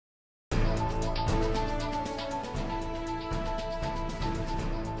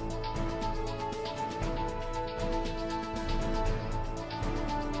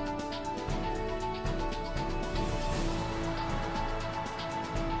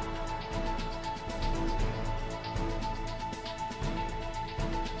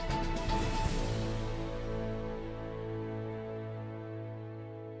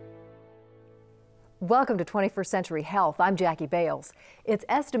Welcome to 21st Century Health. I'm Jackie Bales. It's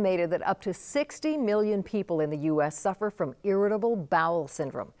estimated that up to 60 million people in the U.S. suffer from irritable bowel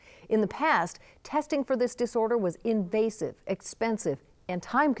syndrome. In the past, testing for this disorder was invasive, expensive, and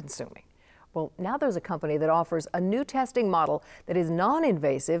time-consuming. Well, now there's a company that offers a new testing model that is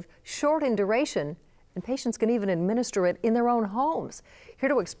non-invasive, short in duration, and patients can even administer it in their own homes. Here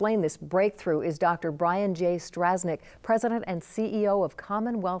to explain this breakthrough is Dr. Brian J. Strasnick, President and CEO of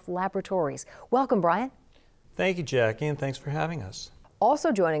CommonWealth Laboratories. Welcome, Brian. Thank you, Jackie, and thanks for having us.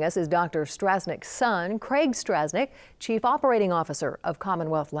 Also joining us is Dr. Strasnick's son, Craig Strasnick, Chief Operating Officer of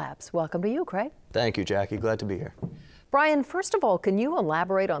CommonWealth Labs. Welcome to you, Craig. Thank you, Jackie. Glad to be here. Brian, first of all, can you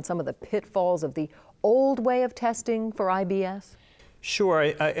elaborate on some of the pitfalls of the old way of testing for IBS? Sure.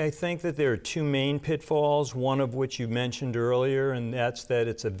 I think that there are two main pitfalls, one of which you mentioned earlier, and that's that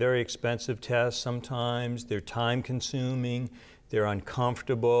it's a very expensive test sometimes. They're time-consuming, they're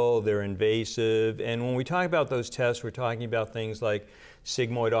uncomfortable, they're invasive. And when we talk about those tests, we're talking about things like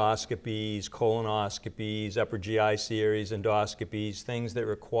sigmoidoscopies, colonoscopies, upper GI series endoscopies, things that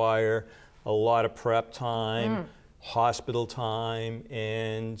require a lot of prep time, hospital time,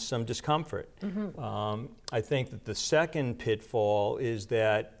 and some discomfort. I think that the second pitfall is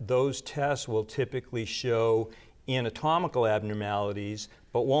that those tests will typically show anatomical abnormalities,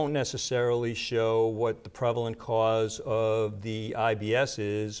 but won't necessarily show what the prevalent cause of the IBS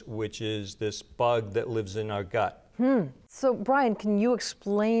is, which is this bug that lives in our gut. So, Brian, can you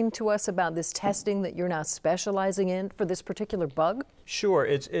explain to us about this testing that you're now specializing in for this particular bug? Sure.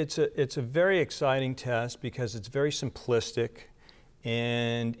 It's a very exciting test because it's very simplistic,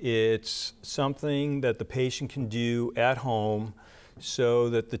 and it's something that the patient can do at home so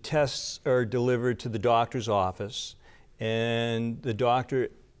that the tests are delivered to the doctor's office, and the doctor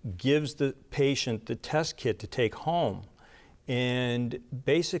gives the patient the test kit to take home. And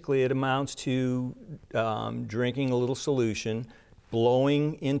basically it amounts to drinking a little solution,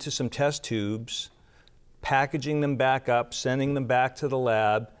 blowing into some test tubes, packaging them back up, sending them back to the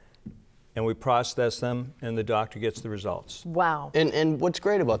lab, and we process them, and the doctor gets the results. Wow. And what's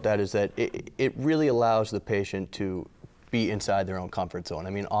great about that is that it really allows the patient to be inside their own comfort zone. I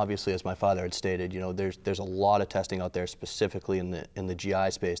mean, obviously, as my father had stated, you know, there's a lot of testing out there, specifically in the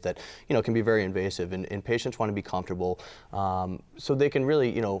GI space, that, you know, can be very invasive, and patients want to be comfortable, so they can really,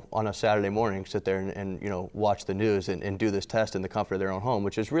 you know, on a Saturday morning, sit there and you know, watch the news and do this test in the comfort of their own home,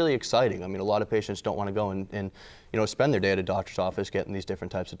 which is really exciting. I mean, a lot of patients don't want to go and you know, spend their day at a doctor's office getting these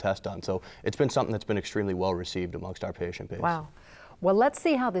different types of tests done. So it's been something that's been extremely well received amongst our patient base. Wow. Well, let's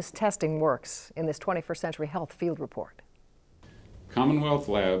see how this testing works in this 21st Century Health field report. CommonWealth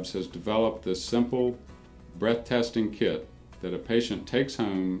Labs has developed this simple breath testing kit that a patient takes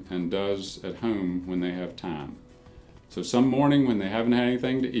home and does at home when they have time. So some morning when they haven't had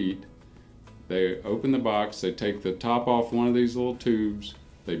anything to eat, they open the box, they take the top off one of these little tubes,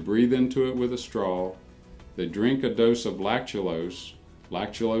 they breathe into it with a straw, they drink a dose of lactulose.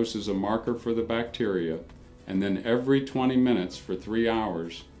 Lactulose is a marker for the bacteria, and then every 20 minutes for 3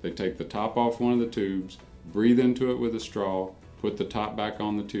 hours, they take the top off one of the tubes, breathe into it with a straw, put the top back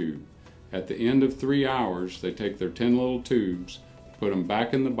on the tube. At the end of 3 hours, they take their 10 little tubes, put them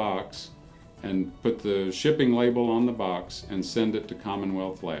back in the box, and put the shipping label on the box and send it to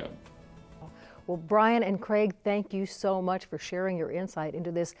CommonWealth Lab. Well, Brian and Craig, thank you so much for sharing your insight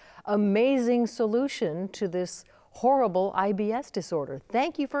into this amazing solution to this horrible IBS disorder.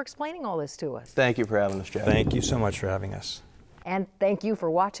 Thank you for explaining all this to us. Thank you for having us, Jackie. Thank you so much for having us. And thank you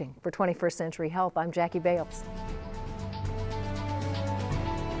for watching. For 21st Century Health, I'm Jackie Bales.